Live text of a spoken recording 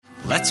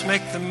Let's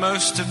make the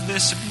most of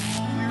this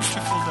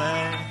beautiful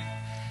day.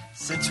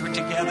 Since we're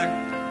together,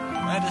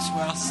 might as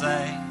well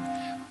say,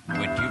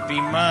 would you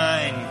be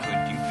mine?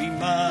 Could you be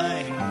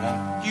mine?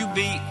 Won't you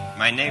be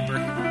my neighbor?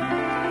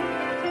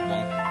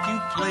 Won't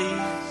you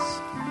please?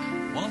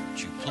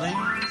 Won't you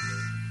please?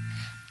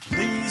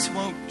 Please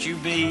won't you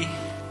be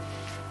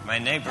my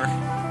neighbor?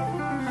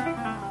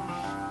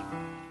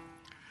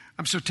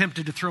 I'm so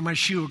tempted to throw my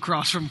shoe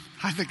across from.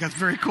 I think that's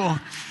very cool.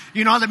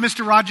 You know that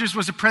Mr. Rogers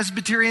was a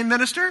Presbyterian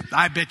minister?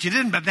 I bet you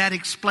didn't, but that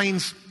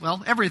explains,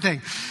 well,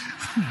 everything.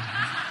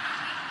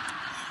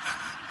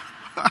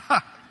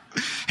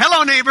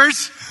 Hello,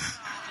 neighbors.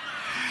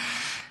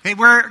 Hey,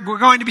 we're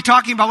going to be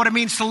talking about what it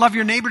means to love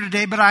your neighbor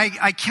today, but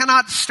I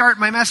cannot start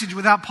my message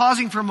without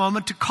pausing for a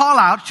moment to call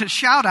out, to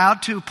shout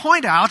out, to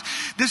point out,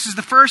 this is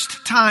the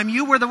first time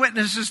you were the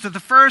witnesses to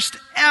the first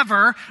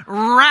ever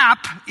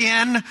rap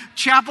in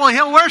Chapel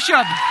Hill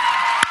worship.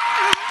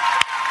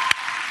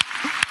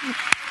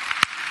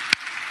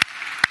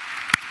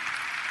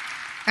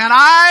 And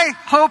I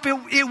hope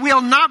it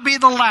will not be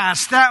the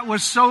last. That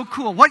was so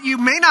cool. What you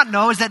may not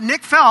know is that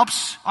Nick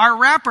Phelps, our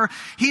rapper,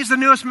 he's the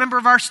newest member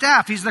of our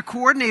staff. He's the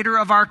coordinator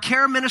of our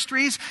care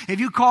ministries.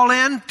 If you call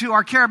in to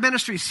our care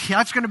ministries,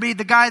 that's going to be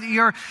the guy that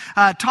you're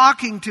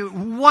talking to.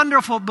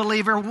 Wonderful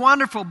believer,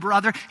 wonderful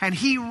brother, and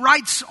he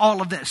writes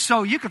all of this.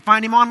 So you can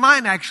find him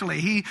online,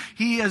 actually.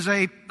 He is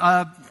a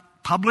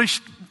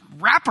published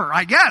rapper,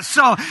 I guess.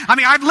 So, I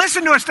mean, I've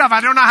listened to his stuff. I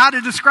don't know how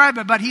to describe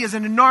it, but he is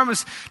an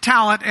enormous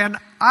talent, and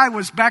I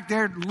was back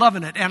there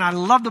loving it, and I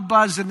love the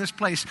buzz in this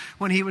place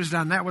when he was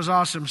done. That was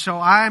awesome. So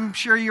I'm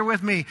sure you're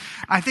with me.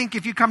 I think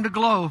if you come to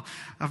Glow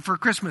for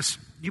Christmas,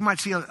 you might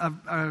see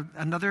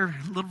another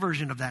little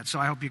version of that, so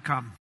I hope you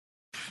come.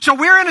 So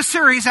we're in a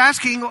series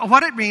asking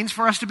what it means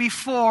for us to be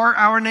for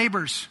our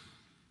neighbors.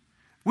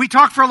 We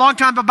talked for a long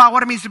time about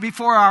what it means to be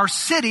for our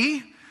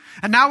city,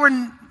 and now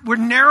we're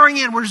narrowing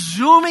in, we're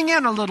zooming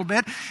in a little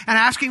bit and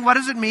asking what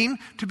does it mean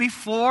to be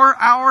for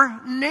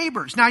our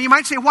neighbors. Now you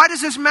might say, why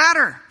does this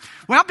matter?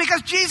 Well,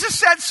 because Jesus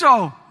said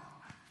so.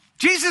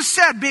 Jesus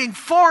said being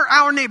for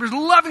our neighbors,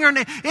 loving our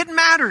neighbors, it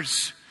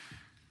matters.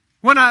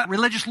 When a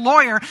religious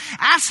lawyer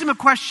asked him a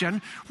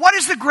question, what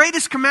is the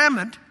greatest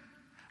commandment?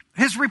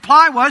 His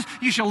reply was,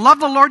 you shall love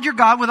the Lord your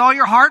God with all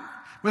your heart,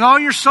 with all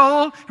your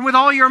soul, and with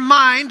all your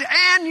mind,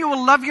 and you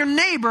will love your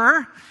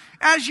neighbor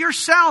as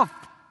yourself.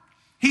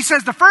 He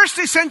says the first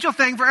essential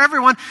thing for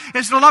everyone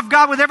is to love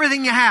God with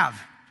everything you have.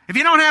 If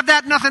you don't have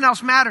that, nothing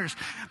else matters.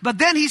 But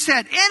then he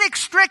said,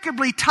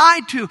 inextricably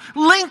tied to,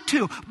 linked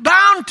to,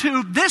 bound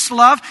to this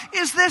love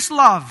is this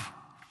love.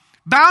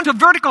 Bound to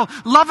vertical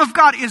love of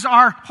God is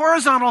our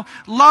horizontal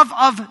love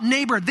of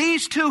neighbor.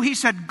 These two, he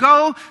said,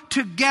 go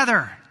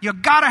together. You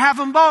gotta have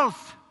them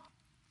both.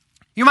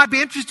 You might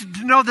be interested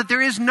to know that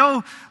there is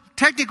no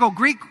technical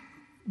Greek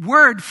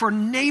word for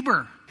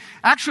neighbor.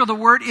 Actually, the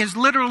word is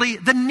literally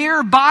the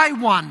nearby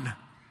one.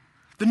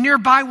 The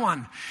nearby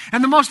one.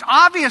 And the most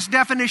obvious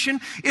definition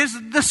is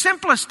the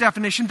simplest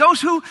definition. Those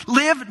who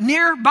live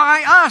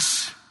nearby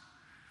us.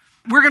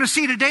 We're going to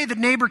see today that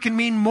neighbor can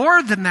mean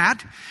more than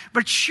that.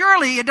 But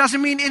surely it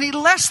doesn't mean any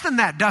less than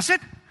that, does it?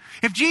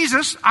 If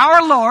Jesus,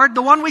 our Lord,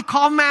 the one we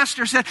call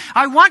Master, said,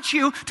 I want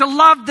you to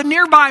love the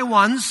nearby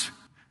ones,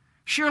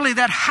 surely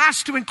that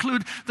has to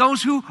include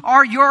those who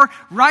are your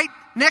right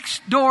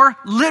next door,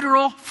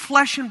 literal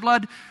flesh and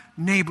blood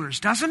neighbors,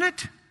 doesn't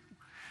it?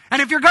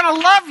 And if you're going to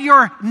love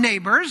your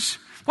neighbors,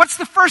 what's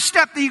the first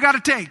step that you got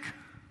to take?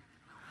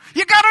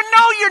 You got to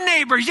know your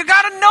neighbors. You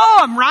got to know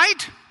them,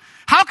 right?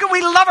 How can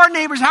we love our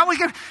neighbors? How we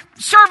can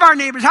serve our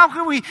neighbors? How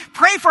can we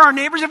pray for our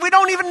neighbors if we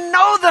don't even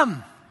know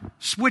them?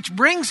 Which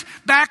brings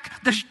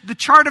back the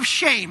chart of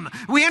shame.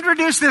 We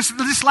introduced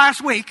this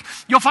last week.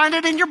 You'll find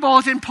it in your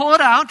bulletin. Pull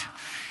it out.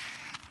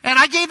 And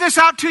I gave this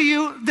out to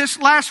you this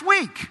last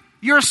week.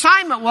 Your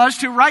assignment was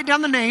to write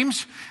down the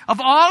names of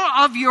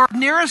all of your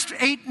nearest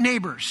 8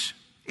 neighbors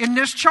in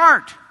this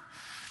chart.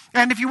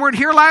 And if you weren't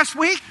here last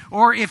week,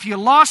 or if you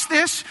lost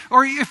this,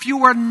 or if you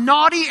were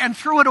naughty and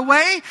threw it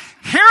away,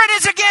 here it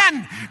is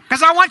again.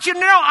 Because I want you to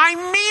know, I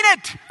mean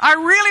it. I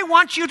really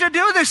want you to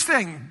do this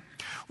thing.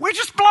 We're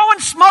just blowing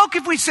smoke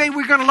if we say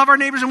we're going to love our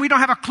neighbors and we don't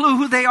have a clue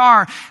who they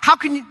are. How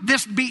can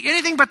this be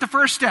anything but the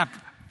first step?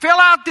 Fill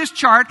out this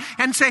chart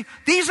and say,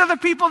 these are the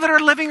people that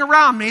are living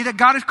around me that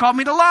God has called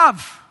me to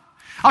love.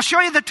 I'll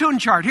show you the tune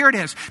chart. Here it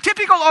is.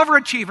 Typical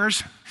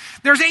overachievers.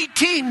 There's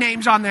 18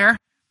 names on there.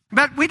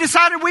 But we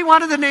decided we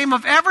wanted the name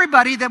of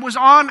everybody that was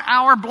on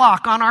our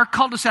block, on our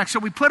cul-de-sac. So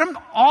we put them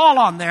all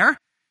on there.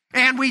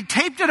 And we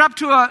taped it up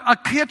to a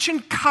kitchen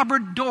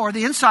cupboard door,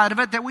 the inside of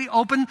it, that we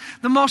open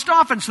the most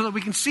often so that we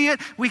can see it.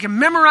 We can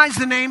memorize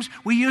the names.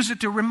 We use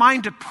it to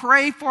remind, to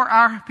pray for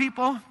our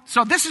people.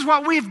 So this is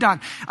what we've done.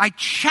 I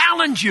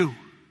challenge you.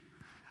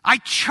 I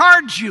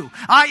charge you.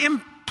 I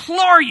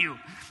implore you.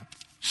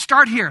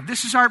 Start here.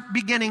 This is our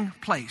beginning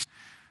place.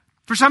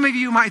 For some of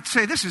you might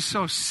say, this is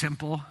so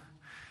simple.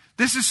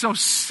 This is so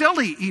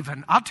silly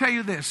even. I'll tell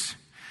you this.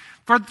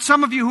 For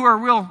some of you who are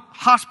real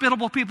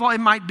hospitable people, it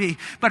might be.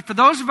 But for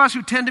those of us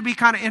who tend to be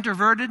kind of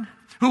introverted,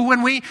 who,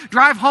 when we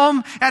drive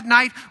home at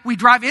night, we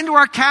drive into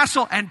our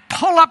castle and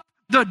pull up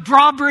the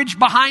drawbridge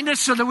behind us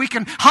so that we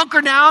can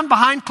hunker down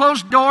behind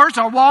closed doors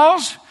or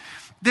walls.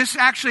 This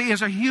actually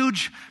is a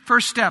huge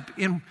first step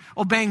in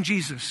obeying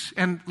Jesus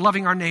and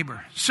loving our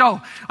neighbor.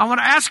 So I want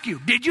to ask you,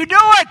 did you do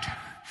it?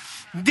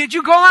 Did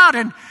you go out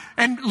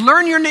and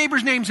learn your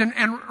neighbor's names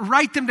and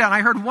write them down?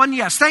 I heard one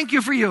yes. Thank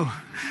you for you.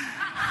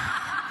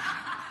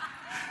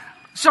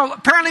 So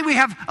apparently we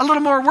have a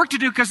little more work to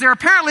do, because there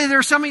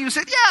are some of you who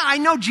said, yeah, I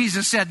know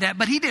Jesus said that,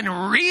 but he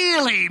didn't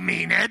really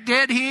mean it,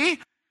 did he?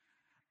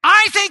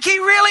 I think he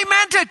really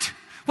meant it.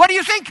 What do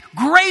you think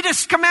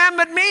greatest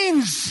commandment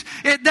means?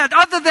 That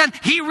other than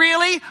he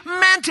really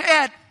meant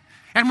it.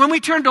 And when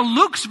we turn to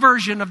Luke's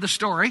version of the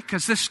story,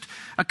 because this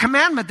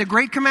commandment, the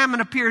great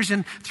commandment, appears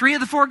in 3 of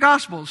the 4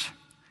 Gospels.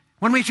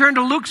 When we turn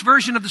to Luke's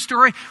version of the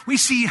story, we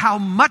see how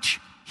much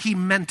he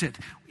meant it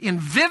in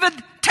vivid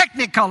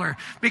technicolor,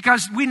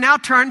 because we now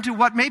turn to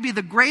what may be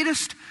the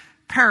greatest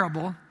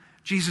parable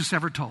Jesus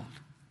ever told.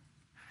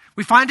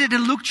 We find it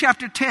in Luke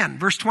chapter 10,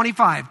 verse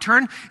 25.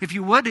 Turn, if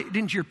you would,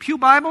 into your pew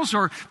Bibles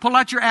or pull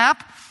out your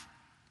app.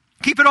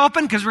 Keep it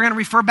open, because we're going to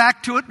refer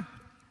back to it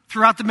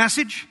throughout the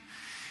message.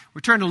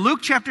 We turn to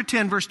Luke chapter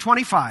 10, verse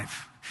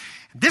 25.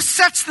 This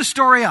sets the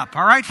story up.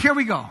 All right, here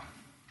we go.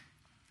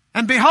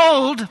 And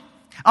behold,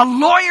 a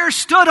lawyer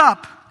stood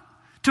up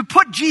to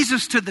put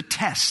Jesus to the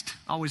test.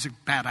 Always a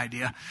bad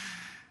idea.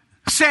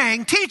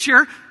 Saying,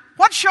 "Teacher,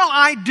 what shall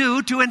I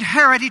do to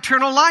inherit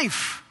eternal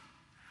life?"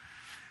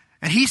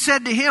 And he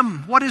said to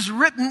him, "What is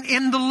written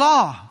in the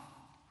law?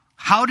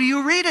 How do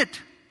you read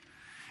it?"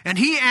 And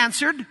he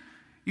answered,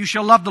 "You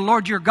shall love the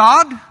Lord your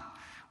God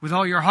with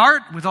all your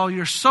heart, with all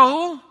your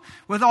soul,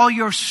 with all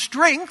your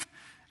strength,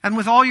 and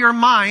with all your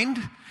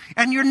mind,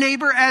 and your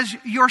neighbor as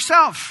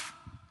yourself."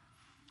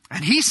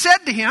 And he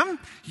said to him,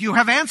 "You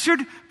have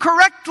answered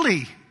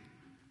correctly.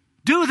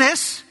 Do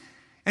this,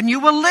 and you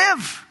will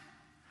live."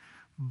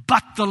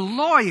 But the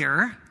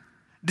lawyer,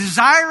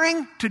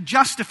 desiring to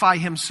justify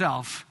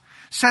himself,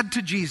 said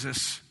to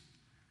Jesus,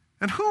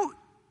 "And who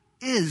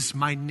is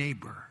my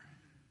neighbor?"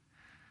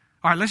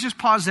 All right, let's just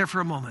pause there for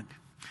a moment.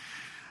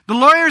 The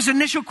lawyer's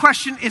initial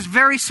question is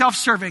very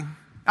self-serving.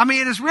 I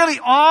mean, it is really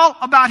all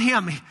about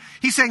him.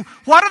 He's saying,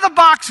 what are the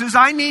boxes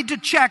I need to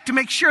check to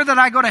make sure that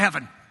I go to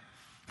heaven?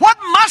 What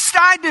must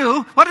I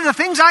do? What are the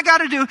things I got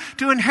to do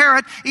to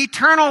inherit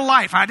eternal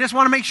life? I just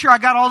want to make sure I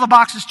got all the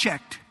boxes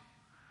checked.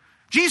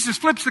 Jesus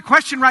flips the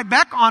question right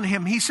back on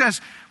him. He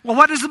says, well,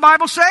 what does the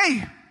Bible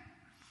say?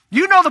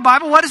 You know the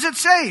Bible. What does it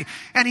say?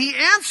 And he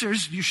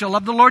answers, "You shall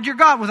love the Lord your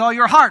God with all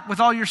your heart, with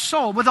all your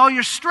soul, with all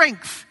your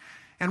strength,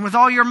 and with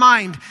all your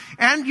mind.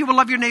 And you will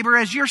love your neighbor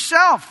as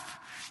yourself."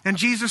 And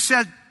Jesus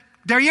said,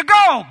 there you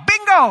go.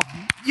 Bingo.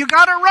 You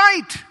got it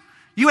right.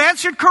 You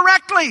answered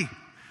correctly.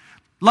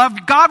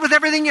 Love God with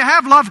everything you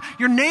have. Love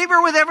your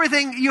neighbor with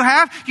everything you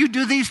have. You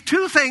do these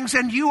 2 things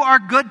and you are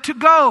good to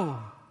go.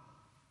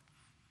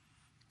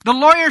 The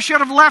lawyer should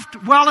have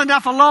left well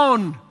enough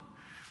alone,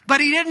 but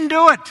he didn't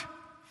do it.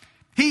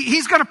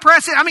 He's going to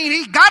press it. I mean,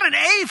 he got an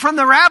A from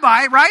the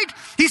rabbi, right?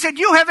 He said,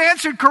 "You have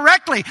answered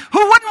correctly."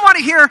 Who wouldn't want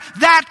to hear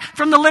that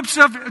from the lips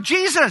of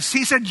Jesus?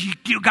 He said,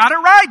 you got it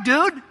right,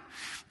 dude.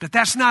 But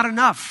that's not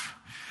enough,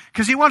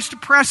 because he wants to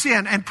press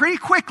in. And pretty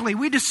quickly,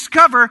 we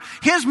discover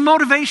his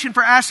motivation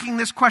for asking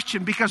this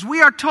question, because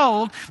we are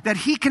told that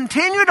he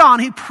continued on,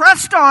 he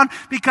pressed on,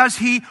 because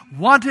he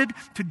wanted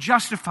to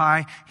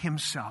justify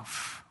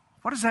himself.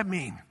 What does that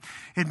mean?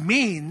 It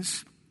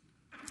means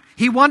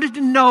he wanted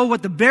to know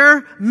what the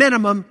bare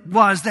minimum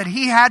was that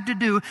he had to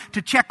do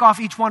to check off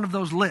each one of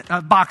those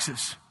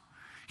boxes.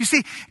 You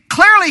see,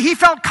 clearly he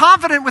felt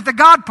confident with the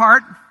God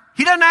part.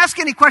 He doesn't ask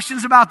any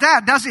questions about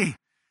that, does he?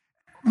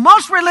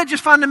 Most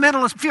religious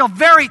fundamentalists feel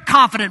very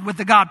confident with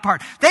the God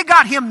part. They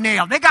got him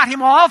nailed. They got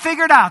him all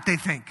figured out, they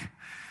think.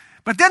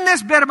 But then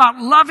this bit about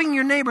loving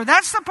your neighbor,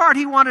 that's the part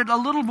he wanted a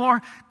little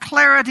more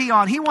clarity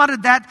on. He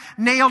wanted that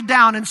nailed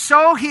down. And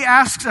so he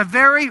asks a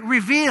very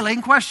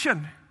revealing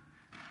question.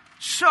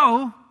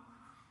 So,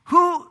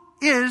 who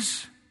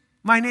is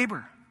my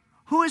neighbor?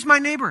 Who is my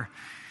neighbor?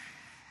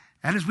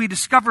 And as we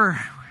discover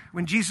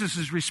when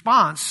Jesus'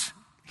 response,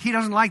 he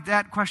doesn't like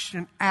that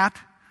question at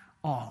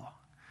all.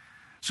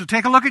 So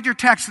take a look at your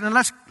text, and then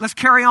let's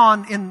carry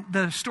on in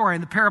the story,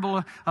 in the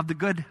parable of the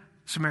Good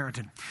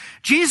Samaritan.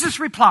 Jesus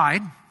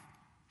replied,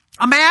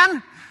 "A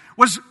man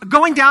was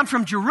going down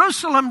from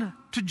Jerusalem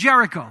to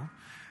Jericho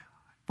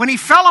when he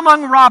fell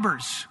among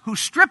robbers who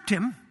stripped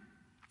him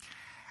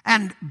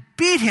and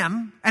beat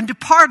him and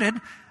departed,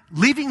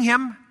 leaving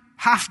him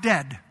half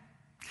dead.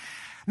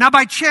 Now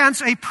by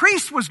chance, a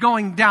priest was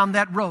going down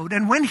that road,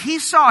 and when he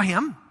saw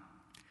him,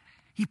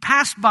 he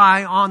passed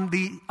by on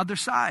the other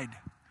side.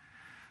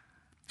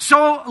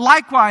 So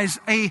likewise,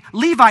 a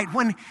Levite,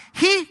 when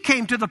he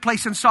came to the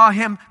place and saw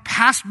him,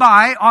 passed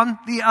by on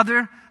the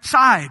other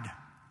side.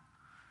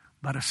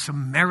 But a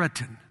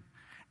Samaritan,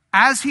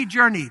 as he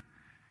journeyed,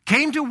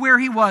 came to where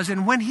he was,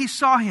 and when he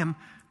saw him,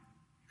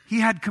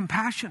 he had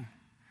compassion.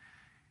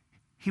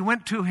 He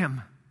went to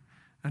him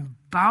and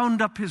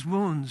bound up his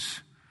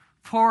wounds,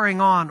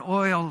 pouring on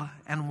oil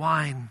and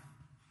wine.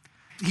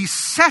 He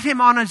set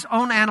him on his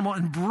own animal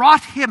and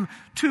brought him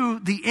to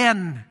the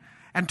inn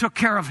and took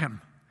care of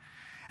him.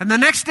 And the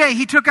next day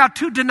he took out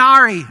 2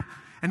 denarii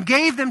and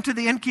gave them to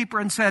the innkeeper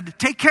and said,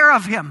 "Take care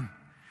of him,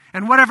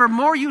 and whatever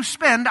more you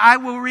spend, I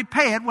will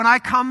repay it when I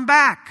come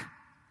back."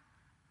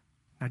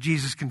 Now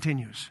Jesus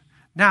continues.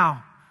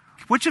 Now,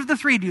 which of the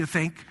 3 do you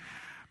think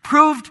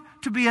proved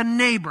to be a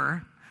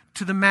neighbor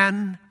to the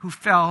man who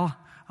fell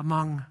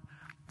among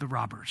the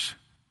robbers?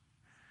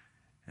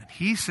 And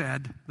he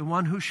said, "The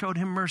one who showed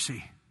him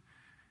mercy."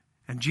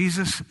 And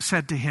Jesus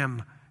said to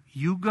him,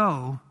 "You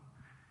go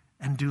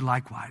and do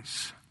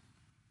likewise."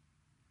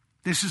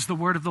 This is the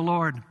word of the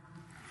Lord.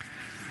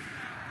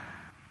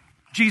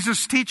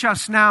 Jesus, teach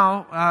us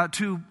now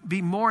to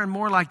be more and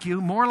more like you,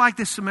 more like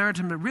this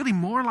Samaritan, but really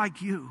more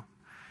like you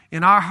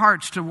in our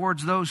hearts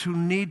towards those who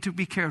need to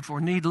be cared for,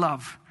 need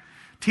love.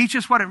 Teach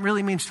us what it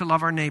really means to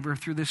love our neighbor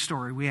through this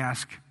story, we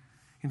ask.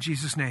 In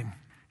Jesus' name,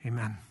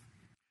 amen.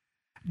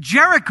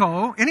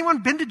 Jericho, anyone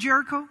been to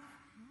Jericho?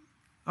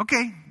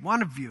 Okay,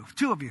 1 of you,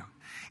 2 of you.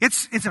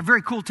 It's a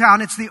very cool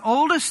town. It's the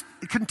oldest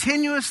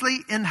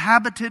continuously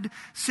inhabited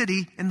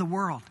city in the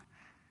world.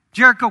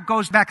 Jericho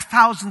goes back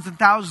thousands and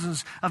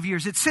thousands of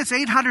years. It sits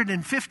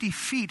 850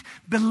 feet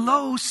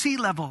below sea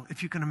level,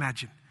 if you can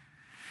imagine.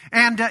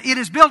 And it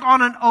is built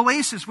on an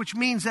oasis, which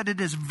means that it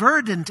is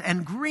verdant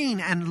and green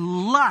and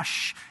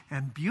lush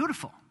and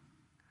beautiful.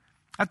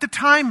 At the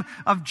time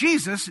of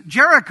Jesus,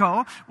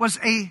 Jericho was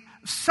a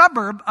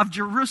suburb of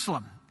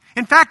Jerusalem.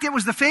 In fact, it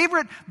was the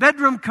favorite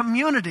bedroom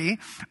community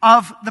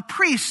of the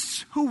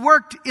priests who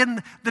worked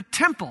in the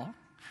temple,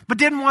 but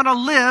didn't want to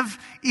live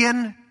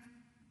in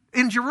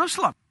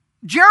Jerusalem.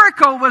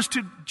 Jericho was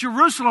to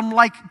Jerusalem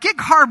like Gig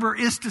Harbor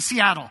is to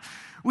Seattle.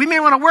 We may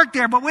want to work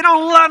there, but we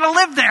don't want to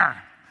live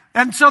there.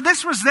 And so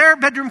this was their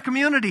bedroom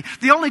community.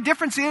 The only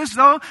difference is,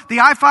 though, the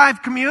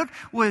I-5 commute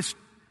was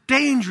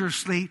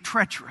dangerously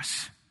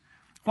treacherous.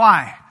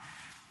 Why?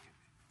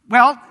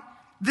 Well,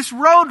 this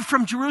road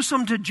from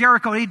Jerusalem to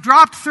Jericho, he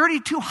dropped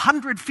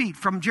 3,200 feet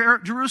from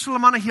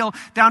Jerusalem on a hill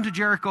down to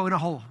Jericho in a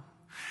hole.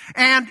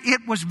 And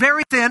it was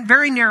very thin,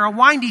 very narrow,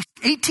 windy,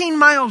 18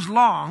 miles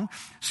long,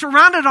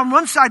 surrounded on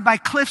one side by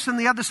cliffs and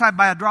the other side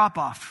by a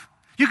drop-off.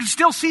 You can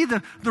still see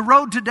the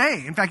road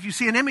today. In fact, you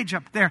see an image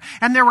up there.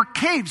 And there were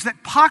caves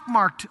that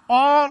pockmarked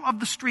all of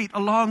the street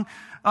along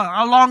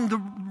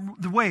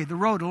the way, the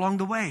road along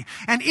the way.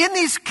 And in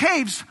these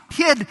caves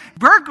hid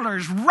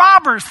burglars,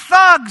 robbers,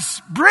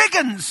 thugs,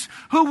 brigands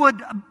who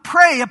would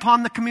prey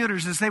upon the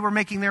commuters as they were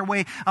making their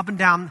way up and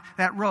down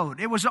that road.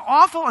 It was an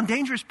awful and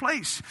dangerous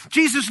place.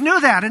 Jesus knew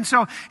that, and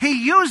so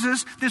he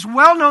uses this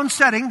well-known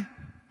setting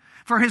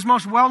for his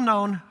most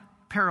well-known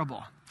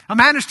parable. A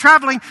man is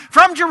traveling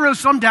from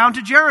Jerusalem down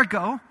to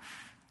Jericho,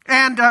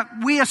 and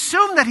we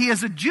assume that he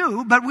is a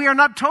Jew, but we are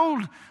not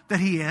told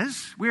that he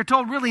is. We are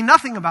told really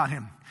nothing about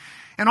him.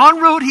 And en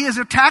route, he is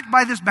attacked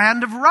by this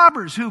band of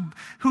robbers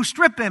who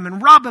strip him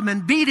and rob him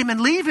and beat him and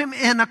leave him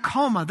in a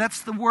coma.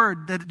 That's the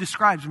word that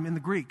describes him in the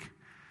Greek.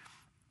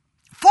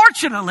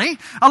 Fortunately,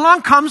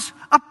 along comes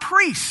a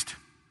priest,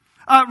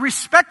 a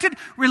respected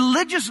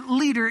religious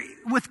leader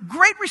with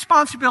great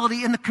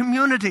responsibility in the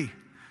community.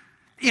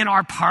 In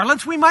our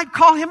parlance, we might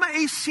call him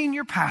a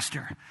senior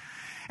pastor.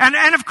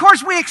 And of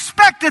course, we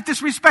expect that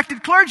this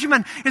respected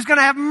clergyman is going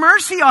to have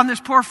mercy on this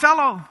poor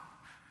fellow.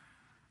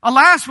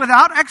 Alas,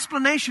 without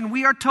explanation,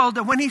 we are told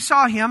that when he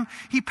saw him,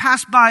 he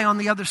passed by on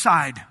the other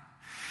side.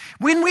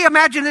 When we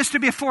imagine this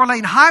to be a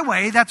 4-lane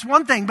highway, that's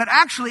one thing, but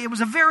actually it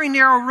was a very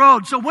narrow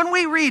road. So when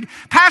we read,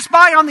 pass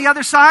by on the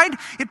other side,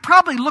 it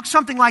probably looks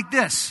something like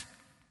this.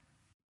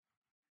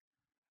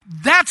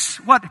 That's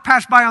what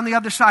passed by on the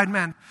other side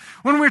meant.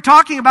 When we were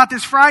talking about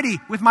this Friday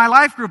with my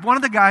life group, one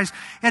of the guys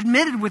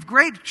admitted with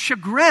great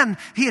chagrin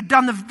he had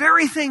done the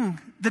very thing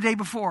the day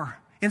before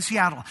in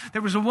Seattle.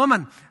 There was a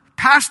woman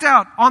passed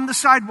out on the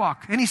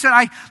sidewalk. And he said,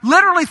 I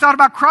literally thought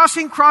about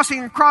crossing,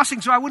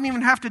 so I wouldn't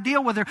even have to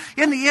deal with her.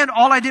 In the end,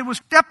 all I did was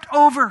stepped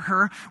over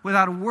her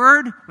without a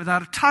word,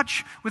 without a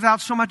touch, without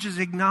so much as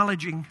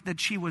acknowledging that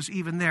she was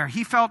even there.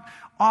 He felt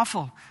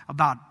awful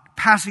about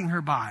passing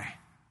her by.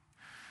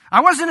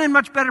 I wasn't in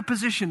much better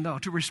position, though,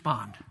 to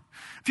respond.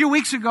 A few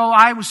weeks ago,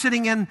 I was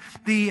sitting in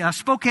the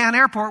Spokane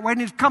airport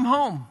waiting to come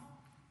home.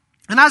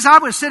 And as I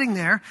was sitting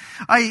there,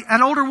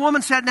 an older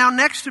woman sat down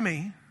next to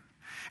me,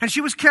 and she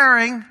was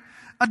carrying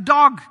a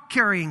dog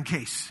carrying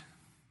case.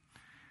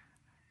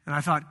 And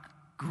I thought,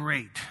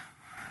 great.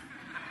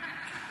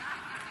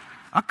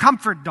 A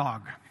comfort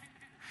dog.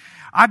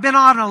 I've been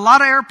on a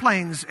lot of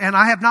airplanes, and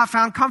I have not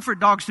found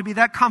comfort dogs to be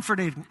that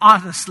comforting,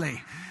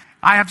 honestly.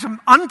 I have some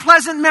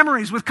unpleasant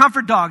memories with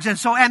comfort dogs.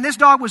 And this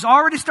dog was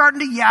already starting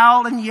to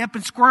yowl and yip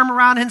and squirm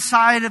around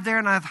inside of there.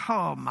 And I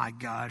thought, oh my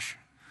gosh.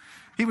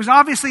 He was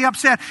obviously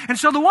upset. And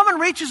so the woman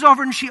reaches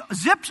over and she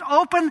zips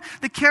open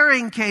the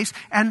carrying case.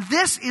 And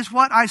this is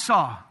what I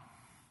saw.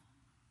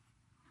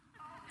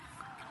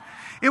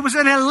 It was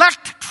an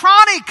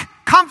electronic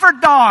comfort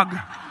dog.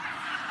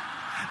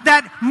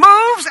 that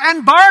moves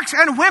and barks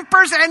and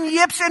whimpers and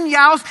yips and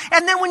yowls,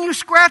 and then when you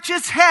scratch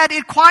its head,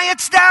 it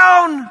quiets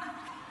down.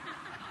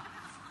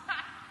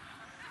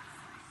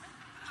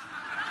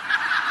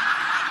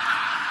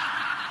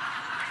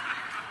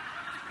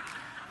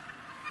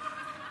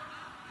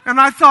 And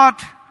I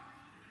thought,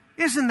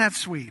 isn't that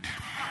sweet?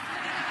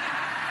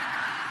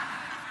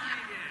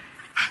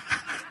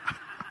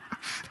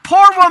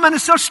 Poor woman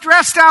is so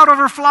stressed out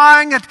over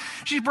flying that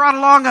she's brought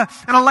along an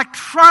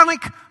electronic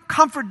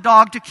comfort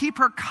dog to keep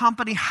her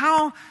company.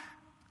 How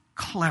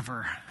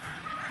clever.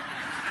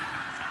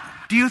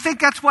 Do you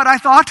think that's what I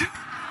thought?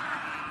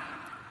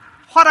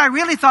 What I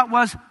really thought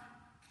was,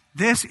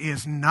 this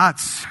is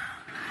nuts.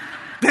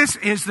 This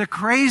is the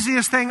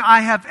craziest thing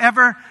I have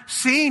ever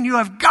seen. You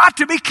have got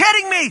to be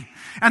kidding me.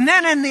 And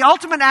then in the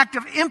ultimate act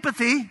of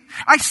empathy,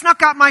 I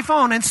snuck out my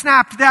phone and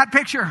snapped that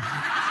picture.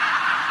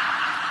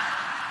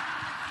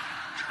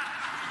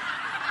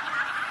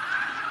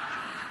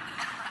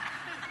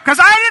 Because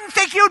I didn't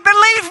think you'd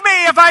believe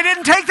me if I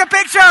didn't take the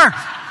picture.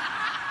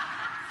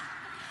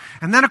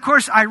 And then, of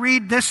course, I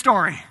read this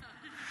story.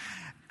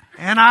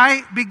 And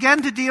I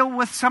began to deal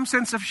with some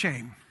sense of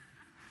shame.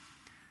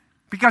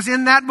 Because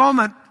in that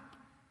moment,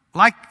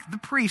 like the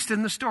priest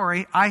in the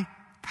story, I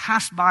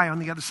passed by on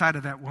the other side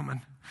of that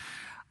woman.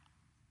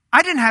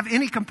 I didn't have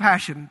any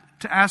compassion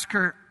to ask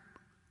her,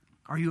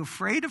 are you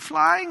afraid of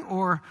flying?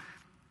 Or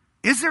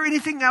is there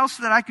anything else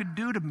that I could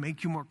do to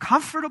make you more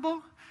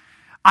comfortable?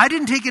 I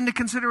didn't take into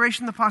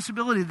consideration the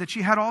possibility that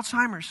she had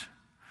Alzheimer's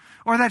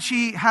or that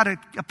she had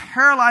a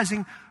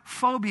paralyzing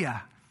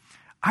phobia.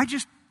 I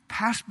just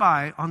passed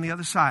by on the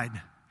other side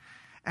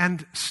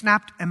and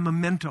snapped a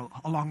memento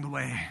along the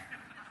way.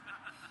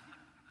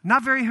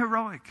 Not very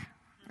heroic.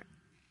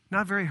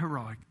 Not very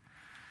heroic.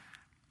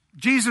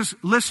 Jesus'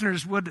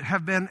 listeners would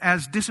have been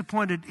as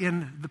disappointed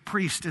in the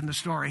priest in the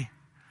story.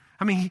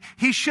 I mean,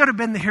 he should have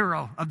been the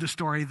hero of the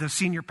story, the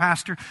senior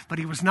pastor, but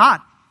he was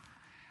not.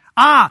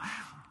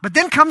 But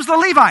then comes the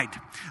Levite.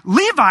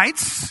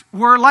 Levites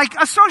were like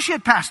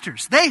associate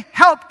pastors. They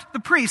helped the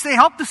priests. They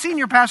helped the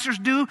senior pastors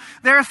do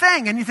their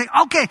thing. And you think,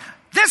 okay,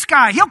 this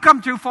guy, he'll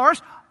come through for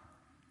us.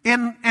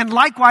 And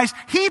likewise,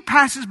 he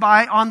passes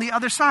by on the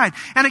other side.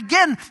 And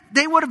again,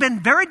 they would have been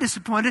very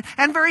disappointed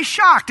and very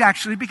shocked,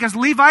 actually, because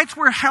Levites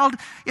were held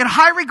in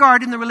high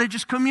regard in the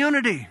religious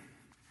community.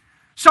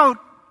 So,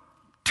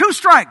 2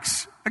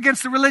 strikes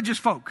against the religious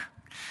folk.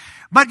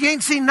 But you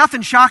ain't seen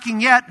nothing shocking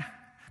yet,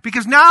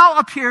 because now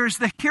appears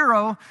the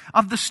hero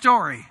of the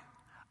story,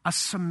 a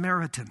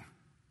Samaritan.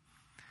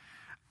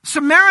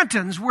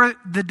 Samaritans were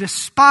the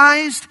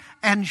despised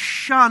and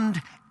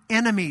shunned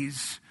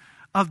enemies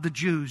of the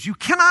Jews. You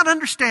cannot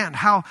understand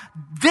how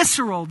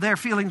visceral their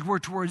feelings were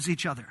towards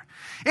each other.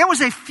 It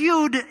was a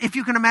feud, if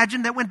you can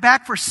imagine, that went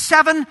back for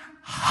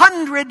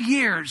 700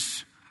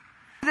 years.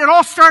 It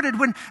all started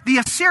when the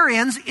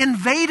Assyrians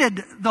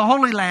invaded the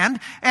Holy Land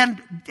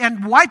and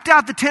wiped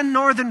out the 10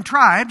 northern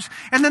tribes,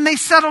 and then they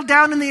settled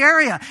down in the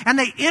area, and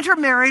they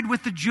intermarried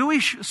with the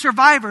Jewish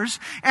survivors,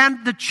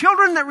 and the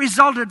children that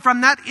resulted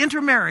from that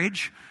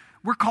intermarriage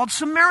were called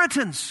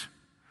Samaritans.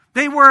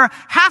 They were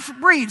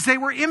half-breeds, they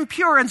were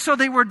impure, and so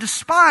they were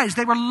despised.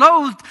 They were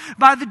loathed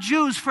by the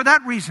Jews for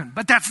that reason.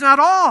 But that's not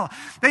all.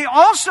 They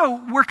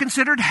also were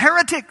considered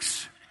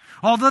heretics.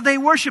 Although they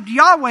worshipped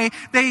Yahweh,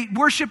 they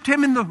worshipped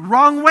Him in the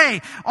wrong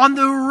way, on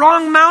the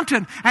wrong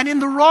mountain, and in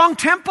the wrong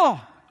temple.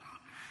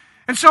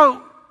 And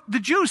so the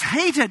Jews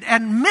hated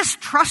and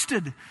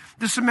mistrusted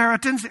the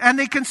Samaritans, and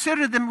they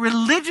considered them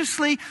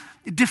religiously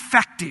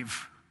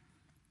defective.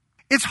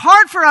 It's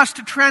hard for us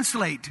to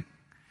translate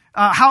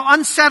how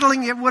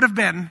unsettling it would have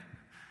been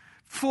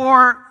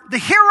for the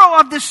hero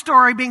of this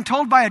story being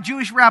told by a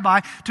Jewish rabbi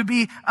to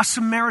be a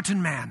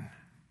Samaritan man.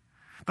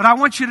 But I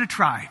want you to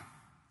try.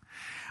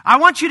 I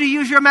want you to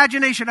use your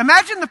imagination.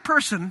 Imagine the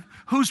person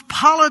whose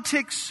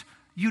politics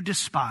you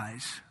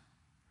despise.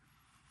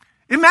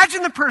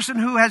 Imagine the person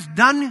who has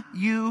done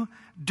you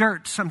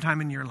dirt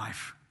sometime in your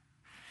life.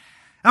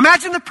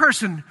 Imagine the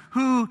person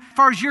who, as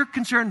far as you're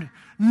concerned,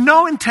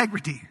 no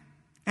integrity,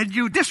 and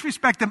you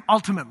disrespect them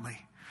ultimately.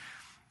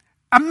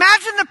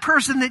 Imagine the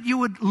person that you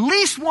would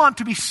least want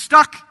to be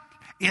stuck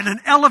in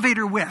an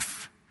elevator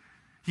with.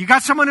 You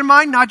got someone in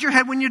mind? Nod your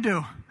head when you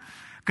do,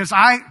 because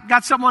I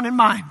got someone in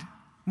mind.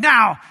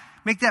 Now,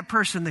 make that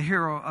person the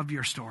hero of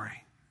your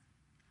story.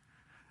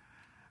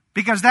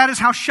 Because that is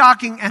how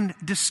shocking and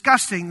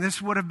disgusting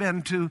this would have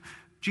been to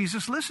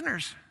Jesus'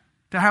 listeners,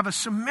 to have a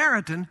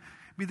Samaritan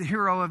be the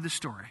hero of the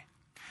story.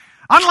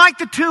 Unlike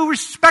the 2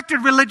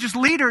 respected religious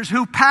leaders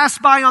who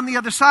passed by on the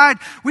other side,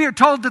 we are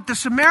told that the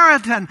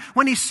Samaritan,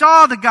 when he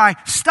saw the guy,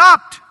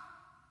 stopped.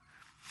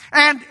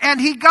 And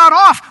he got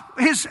off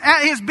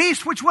his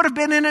beast, which would have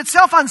been in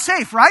itself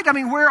unsafe, right? I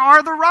mean, where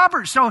are the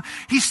robbers? So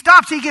he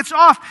stops, he gets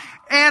off,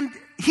 and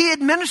he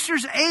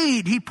administers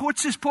aid. He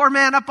puts this poor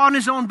man up on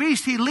his own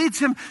beast. He leads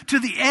him to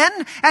the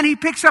end, and he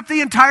picks up the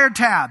entire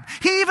tab.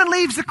 He even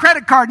leaves the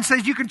credit card and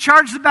says, you can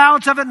charge the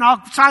balance of it, and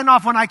I'll sign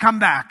off when I come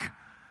back.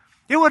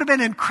 It would have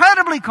been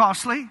incredibly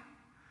costly,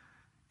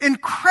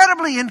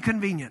 incredibly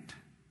inconvenient.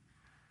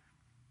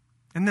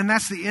 And then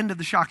that's the end of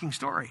the shocking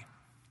story.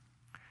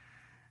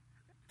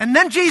 And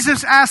then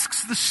Jesus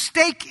asks the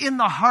stake in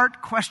the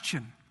heart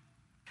question.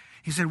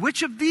 He said,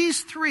 which of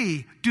these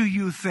three do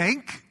you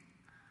think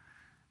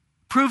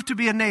proved to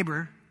be a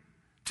neighbor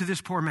to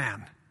this poor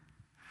man?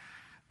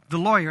 The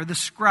lawyer, the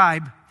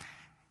scribe,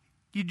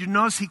 you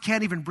notice he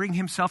can't even bring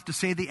himself to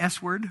say the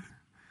S word?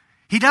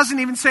 He doesn't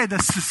even say the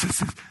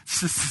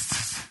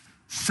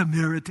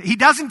Samaritan. He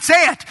doesn't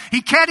say it.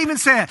 He can't even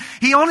say it.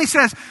 He only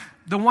says,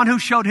 the one who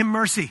showed him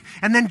mercy.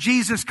 And then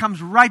Jesus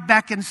comes right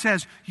back and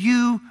says,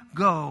 you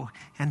go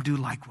and do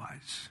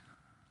likewise.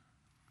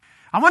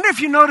 I wonder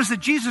if you notice that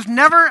Jesus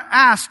never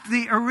asked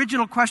the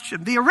original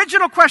question. The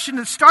original question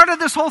that started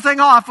this whole thing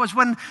off was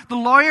when the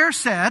lawyer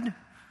said,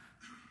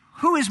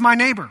 who is my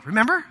neighbor?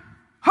 Remember?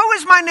 Who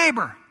is my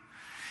neighbor?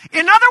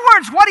 In other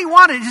words, what he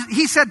wanted,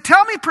 he said,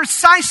 tell me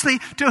precisely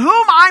to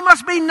whom I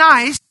must be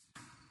nice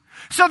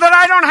so that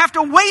I don't have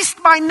to waste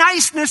my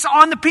niceness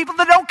on the people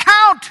that don't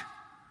count.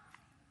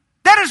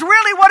 That is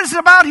really what it's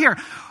about here.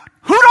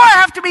 Who do I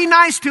have to be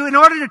nice to in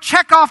order to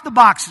check off the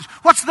boxes?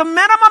 What's the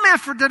minimum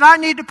effort that I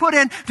need to put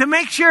in to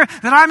make sure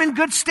that I'm in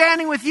good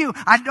standing with you?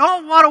 I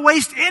don't want to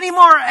waste any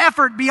more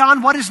effort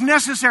beyond what is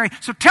necessary.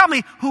 So tell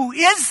me, who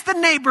is the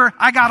neighbor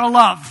I gotta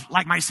love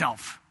like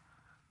myself?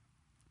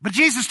 But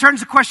Jesus turns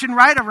the question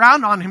right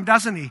around on him,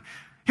 doesn't he?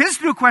 His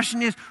new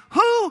question is,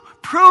 who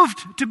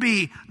proved to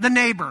be the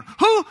neighbor?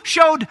 Who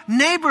showed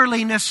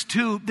neighborliness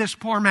to this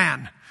poor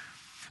man?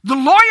 The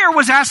lawyer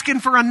was asking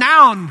for a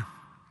noun.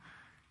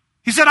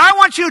 He said, I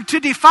want you to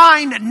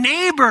define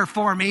neighbor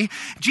for me.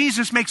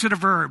 Jesus makes it a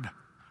verb.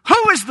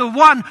 Who is the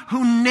one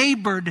who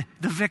neighbored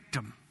the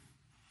victim?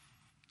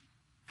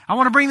 I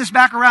want to bring this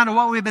back around to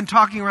what we've been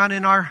talking around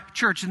in our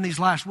church in these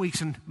last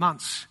weeks and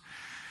months.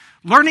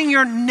 Learning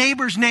your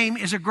neighbor's name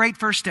is a great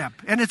first step,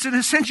 and it's an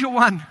essential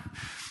one.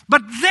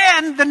 But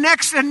then the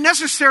next and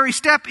necessary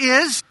step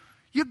is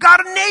you got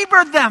to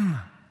neighbor them.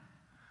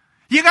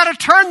 You got to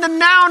turn the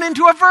noun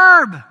into a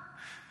verb.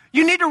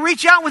 You need to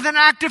reach out with an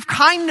act of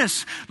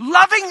kindness.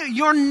 Loving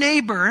your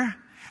neighbor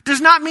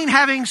does not mean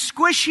having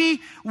squishy,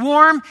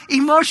 warm,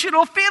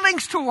 emotional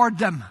feelings toward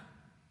them.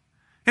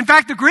 In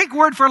fact, the Greek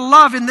word for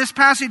love in this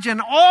passage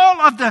and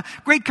all of the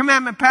Great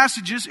Commandment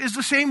passages is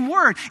the same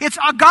word. It's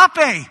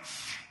agape.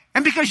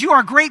 And because you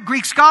are great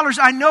Greek scholars,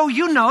 I know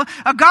you know,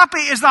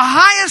 agape is the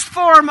highest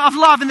form of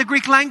love in the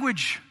Greek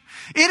language.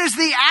 It is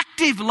the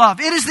active love.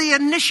 It is the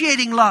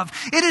initiating love.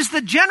 It is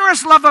the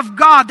generous love of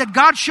God that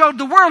God showed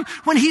the world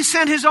when He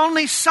sent His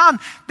only Son.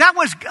 That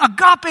was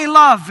agape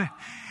love.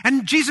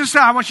 And Jesus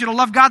said, I want you to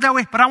love God that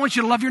way, but I want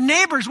you to love your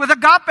neighbors with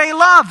agape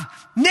love.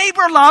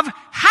 Neighbor love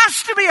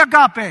has to be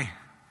agape.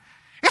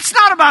 It's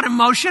not about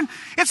emotion.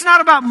 It's not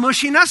about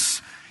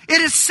mushiness.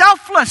 It is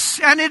selfless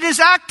and it is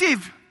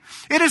active.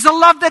 It is a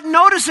love that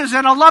notices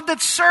and a love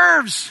that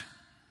serves.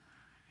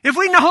 If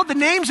we know the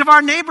names of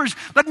our neighbors,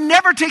 but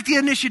never take the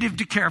initiative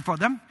to care for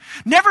them,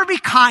 never be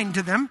kind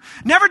to them,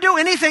 never do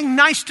anything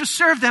nice to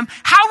serve them,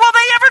 how will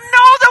they ever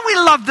know that we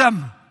love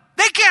them?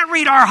 They can't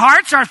read our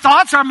hearts, our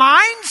thoughts, our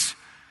minds.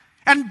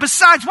 And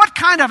besides, what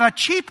kind of a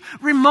cheap,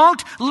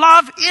 remote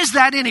love is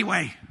that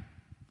anyway?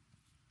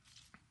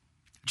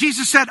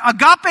 Jesus said,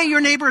 agape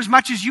your neighbor as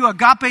much as you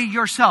agape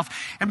yourself.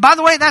 And by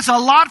the way, that's a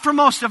lot for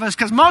most of us,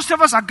 because most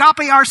of us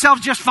agape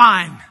ourselves just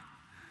fine.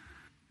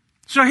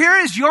 So here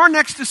is your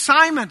next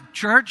assignment,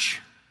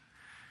 church.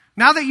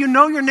 Now that you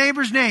know your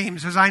neighbor's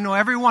names, as I know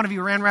every one of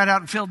you ran right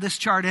out and filled this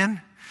chart in.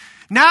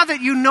 Now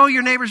that you know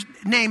your neighbor's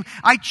name,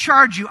 I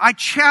charge you, I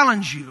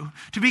challenge you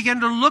to begin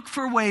to look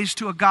for ways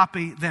to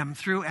agape them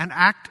through an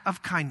act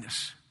of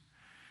kindness.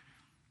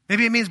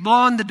 Maybe it means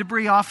blowing the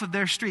debris off of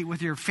their street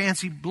with your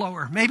fancy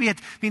blower. Maybe it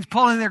means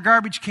pulling their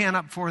garbage can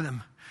up for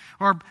them.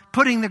 Or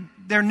putting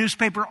their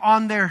newspaper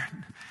on their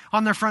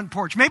front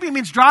porch. Maybe it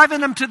means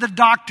driving them to the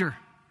doctor.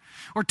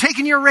 Or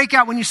taking your rake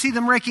out when you see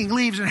them raking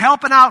leaves and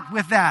helping out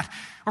with that.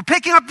 Or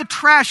picking up the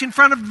trash in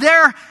front of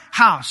their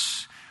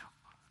house.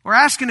 Or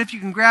asking if you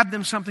can grab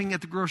them something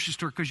at the grocery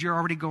store because you're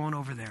already going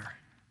over there.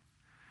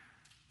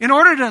 In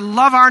order to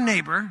love our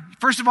neighbor,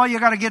 first of all, you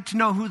got to get to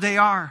know who they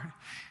are.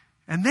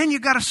 And then you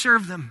got to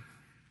serve them.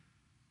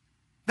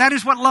 That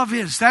is what love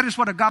is. That is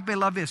what agape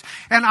love is.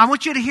 And I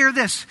want you to hear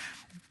this.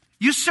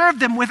 You serve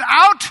them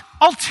without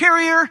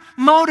ulterior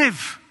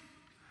motive.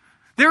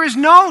 There is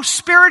no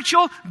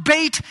spiritual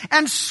bait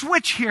and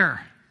switch here.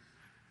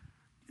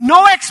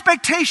 No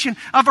expectation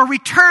of a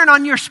return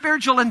on your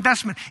spiritual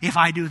investment. If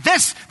I do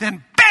this,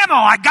 then bammo,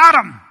 I got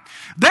them.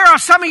 There are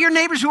some of your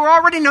neighbors who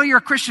already know you're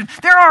a Christian.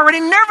 They're already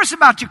nervous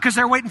about you because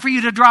they're waiting for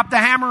you to drop the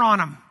hammer on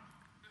them.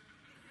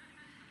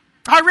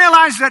 I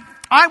realized that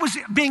I was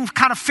being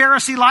kind of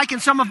Pharisee-like in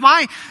some of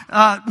my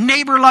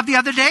neighbor love the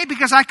other day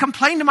because I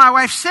complained to my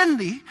wife,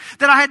 Cindy,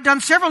 that I had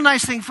done several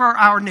nice things for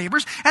our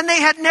neighbors and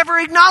they had never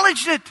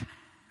acknowledged it.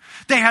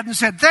 They hadn't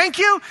said thank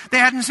you. They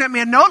hadn't sent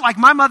me a note like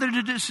my mother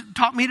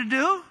taught me to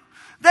do.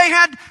 They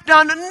had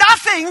done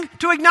nothing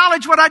to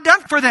acknowledge what I'd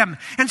done for them.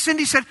 And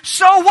Cindy said,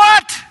 so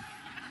what?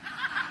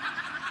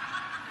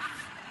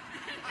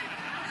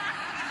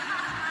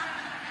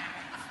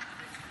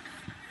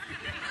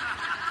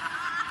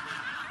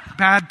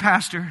 bad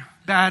pastor,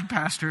 bad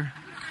pastor.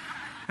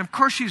 And of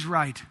course she's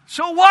right.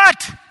 So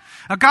what?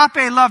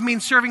 Agape love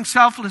means serving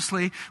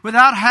selflessly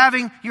without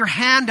having your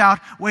hand out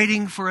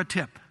waiting for a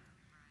tip.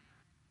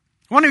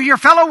 One of your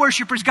fellow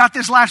worshipers got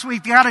this last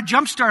week. They got a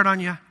jump start on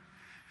you.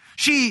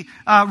 She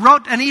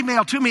wrote an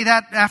email to me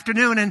that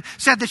afternoon and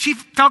said that she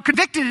felt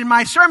convicted in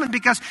my sermon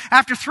because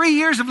after 3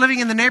 years of living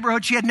in the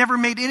neighborhood, she had never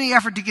made any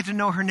effort to get to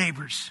know her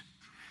neighbors.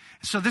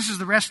 So this is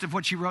the rest of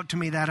what she wrote to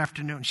me that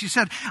afternoon. She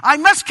said, I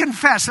must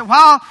confess that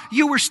while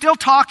you were still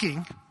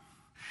talking,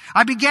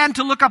 I began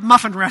to look up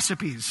muffin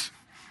recipes.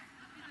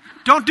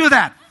 Don't do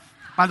that,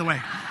 by the way.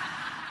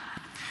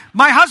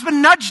 My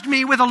husband nudged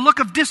me with a look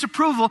of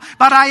disapproval,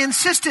 but I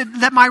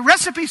insisted that my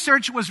recipe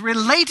search was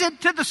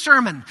related to the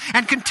sermon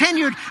and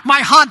continued my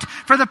hunt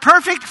for the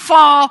perfect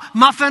fall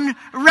muffin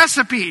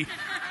recipe.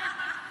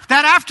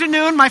 That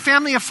afternoon, my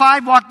family of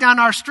 5 walked down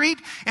our street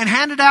and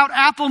handed out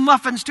apple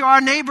muffins to our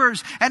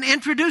neighbors and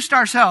introduced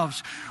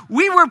ourselves.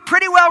 We were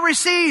pretty well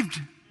received.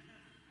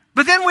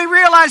 But then we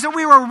realized that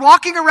we were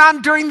walking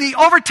around during the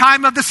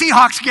overtime of the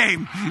Seahawks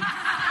game.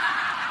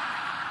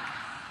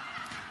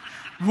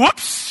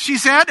 Whoops, she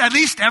said. At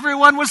least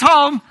everyone was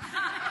home.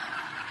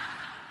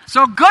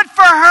 So good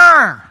for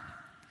her.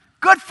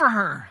 Good for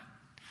her.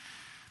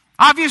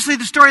 Obviously,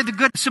 the story of the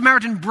Good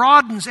Samaritan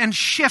broadens and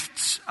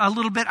shifts a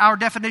little bit our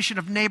definition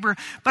of neighbor.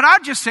 But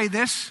I'll just say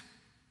this.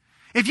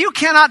 If you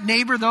cannot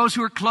neighbor those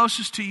who are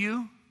closest to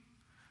you,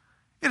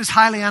 it is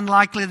highly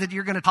unlikely that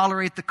you're going to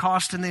tolerate the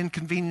cost and the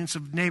inconvenience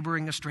of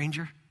neighboring a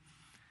stranger.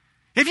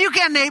 If you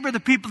can't neighbor the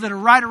people that are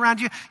right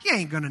around you, you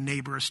ain't going to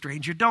neighbor a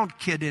stranger. Don't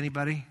kid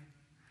anybody.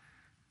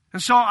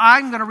 And so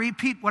I'm going to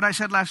repeat what I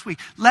said last week.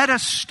 Let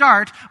us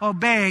start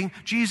obeying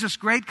Jesus'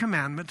 great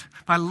commandment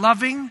by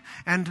loving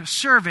and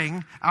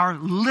serving our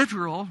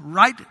literal,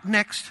 right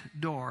next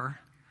door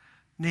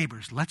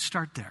neighbors. Let's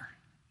start there.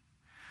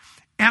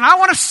 And I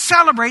want to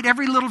celebrate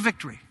every little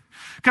victory.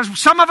 Because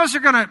some of us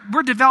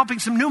we're developing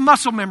some new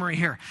muscle memory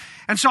here.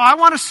 And so I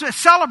want to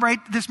celebrate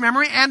this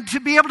memory and to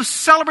be able to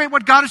celebrate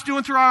what God is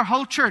doing through our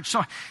whole church.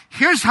 So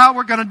here's how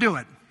we're going to do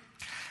it.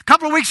 A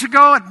couple of weeks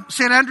ago at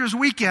St. Andrew's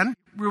weekend,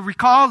 we'll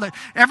recall that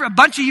a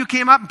bunch of you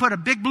came up and put a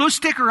big blue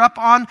sticker up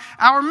on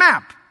our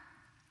map.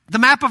 The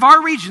map of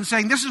our region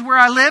saying, this is where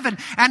I live.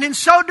 And in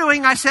so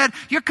doing, I said,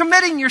 you're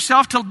committing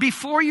yourself to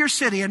before your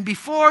city and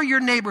before your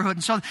neighborhood.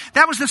 And so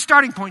that was the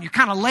starting point. You're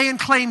kind of laying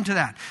claim to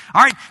that.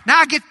 All right,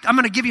 now I'm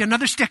going to give you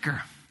another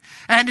sticker.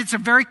 And it's a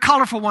very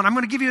colorful one. I'm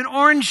going to give you an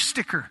orange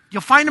sticker.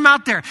 You'll find them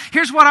out there.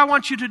 Here's what I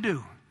want you to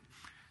do.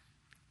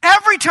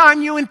 Every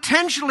time you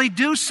intentionally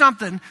do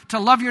something to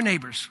love your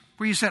neighbors,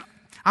 where you said,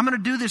 I'm going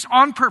to do this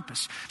on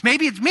purpose.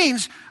 Maybe it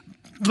means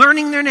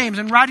learning their names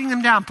and writing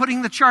them down,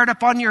 putting the chart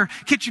up on your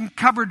kitchen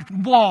cupboard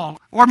wall.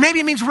 Or maybe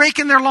it means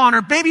raking their lawn,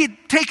 or maybe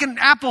taking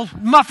apple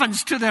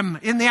muffins to them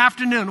in the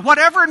afternoon.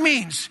 Whatever it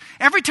means.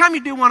 Every time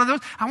you do one of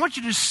those, I want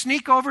you to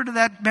sneak over to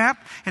that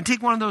map and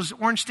take one of those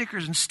orange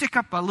stickers and stick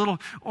up a little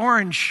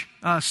orange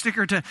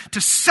sticker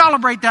to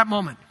celebrate that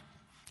moment.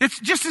 It's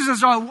just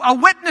as a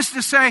witness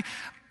to say,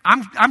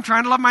 I'm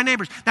trying to love my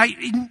neighbors. Now,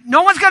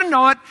 no one's going to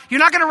know it. You're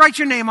not going to write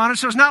your name on it,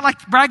 so it's not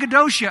like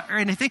braggadocio or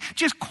anything.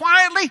 Just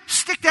quietly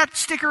stick that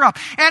sticker up.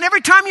 And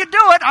every time you do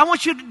it, I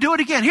want you to do it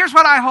again. Here's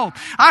what I hope.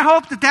 I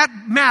hope that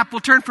map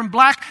will turn from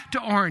black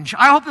to orange.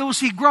 I hope that we'll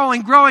see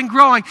growing.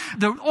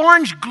 The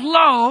orange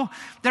glow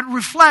that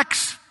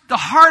reflects the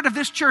heart of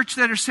this church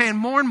that are saying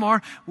more and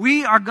more,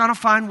 we are going to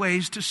find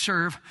ways to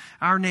serve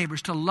our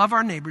neighbors, to love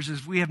our neighbors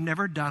as we have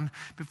never done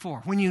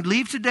before. When you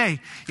leave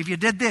today, if you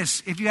did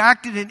this, if you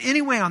acted in any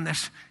way on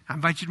this, I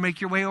invite you to make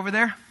your way over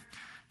there,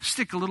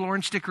 stick a little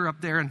orange sticker up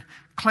there and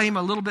claim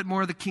a little bit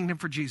more of the kingdom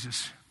for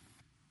Jesus.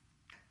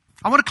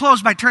 I want to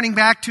close by turning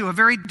back to a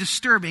very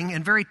disturbing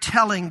and very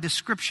telling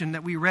description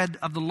that we read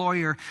of the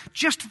lawyer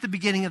just at the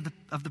beginning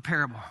of the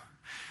parable.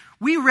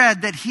 We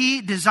read that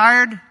he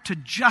desired to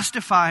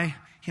justify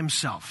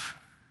himself.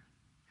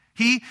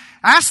 He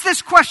asked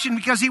this question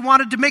because he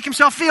wanted to make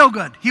himself feel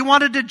good. He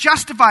wanted to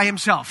justify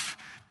himself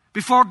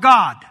before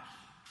God.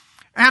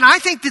 And I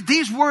think that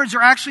these words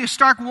are actually a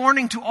stark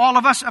warning to all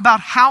of us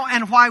about how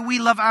and why we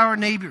love our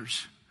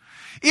neighbors.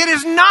 It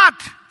is not,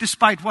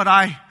 despite what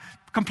I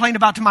complained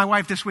about to my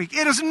wife this week,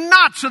 it is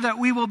not so that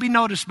we will be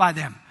noticed by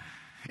them.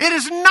 It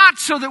is not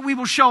so that we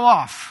will show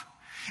off.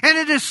 And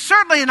it is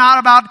certainly not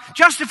about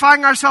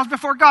justifying ourselves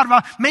before God,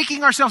 about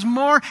making ourselves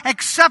more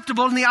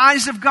acceptable in the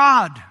eyes of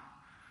God.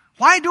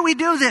 Why do we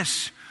do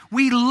this?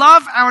 We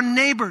love our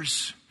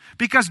neighbors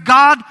because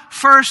God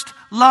first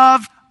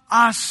loved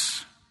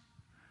us.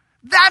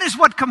 That is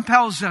what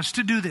compels us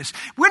to do this.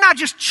 We're not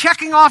just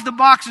checking off the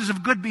boxes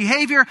of good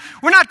behavior.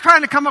 We're not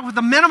trying to come up with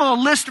a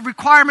minimal list of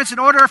requirements in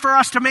order for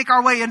us to make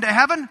our way into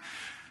heaven.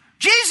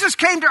 Jesus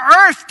came to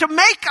earth to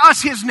make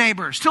us his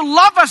neighbors, to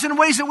love us in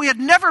ways that we had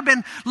never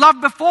been loved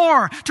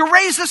before, to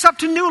raise us up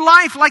to new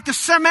life like the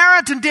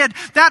Samaritan did,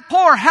 that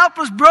poor,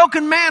 helpless,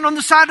 broken man on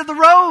the side of the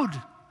road.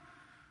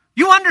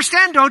 You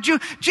understand, don't you?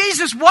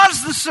 Jesus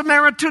was the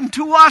Samaritan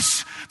to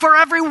us, for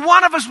every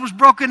one of us was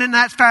broken in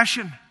that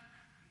fashion.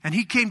 And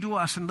he came to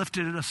us and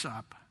lifted us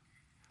up.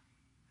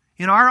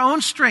 In our own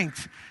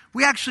strength,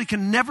 we actually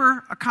can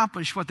never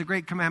accomplish what the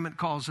Great Commandment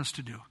calls us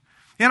to do.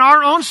 In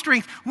our own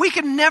strength, we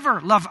can never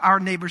love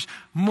our neighbors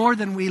more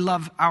than we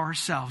love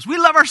ourselves. We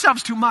love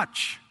ourselves too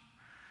much.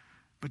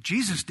 But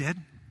Jesus did.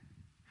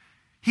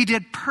 He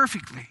did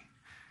perfectly.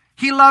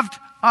 He loved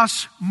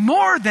us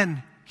more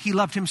than he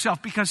loved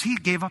himself because he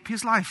gave up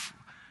his life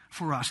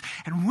for us.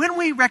 And when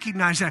we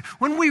recognize that,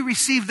 when we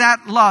receive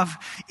that love,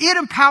 it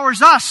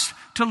empowers us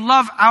to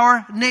love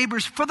our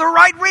neighbors for the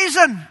right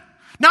reason.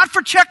 Not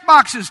for check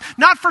boxes,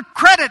 not for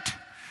credit.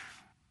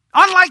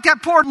 Unlike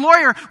that poor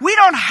lawyer, we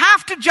don't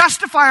have to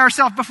justify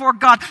ourselves before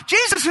God.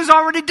 Jesus has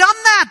already done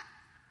that.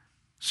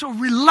 So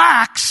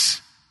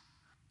relax.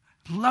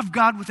 Love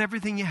God with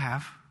everything you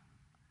have.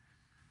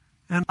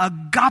 And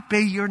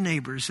agape your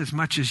neighbors as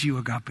much as you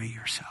agape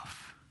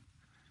yourself.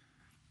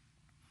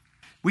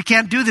 We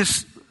can't do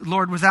this,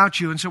 Lord,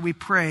 without you. And so we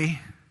pray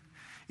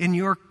in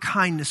your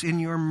kindness, in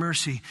your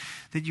mercy,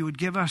 that you would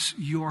give us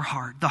your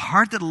heart. The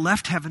heart that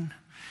left heaven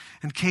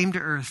and came to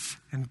earth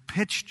and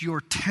pitched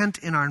your tent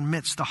in our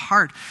midst. The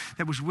heart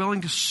that was willing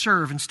to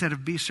serve instead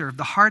of be served.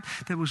 The heart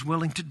that was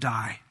willing to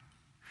die,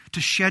 to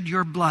shed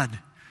your blood,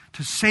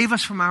 to save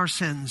us from our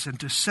sins and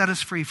to set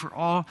us free for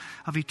all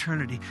of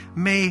eternity.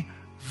 May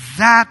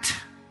that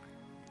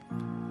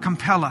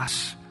compel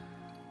us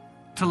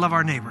to love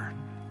our neighbor.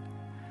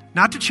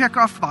 Not to check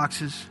off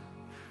boxes,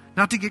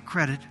 not to get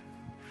credit,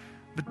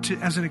 but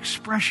as an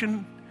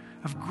expression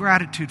of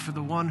gratitude for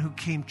the one who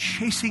came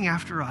chasing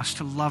after us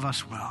to love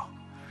us well.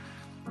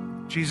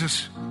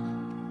 Jesus,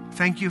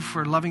 thank you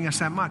for loving us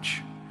that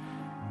much.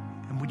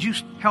 And would you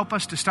help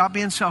us to stop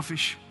being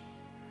selfish?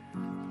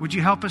 Would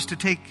you help us to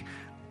take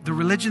the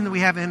religion that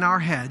we have in our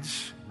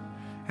heads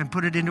and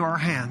put it into our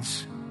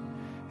hands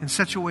in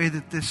such a way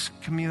that this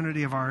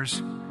community of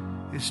ours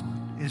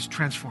is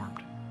transformed?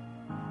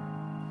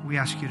 We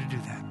ask you to do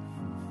that.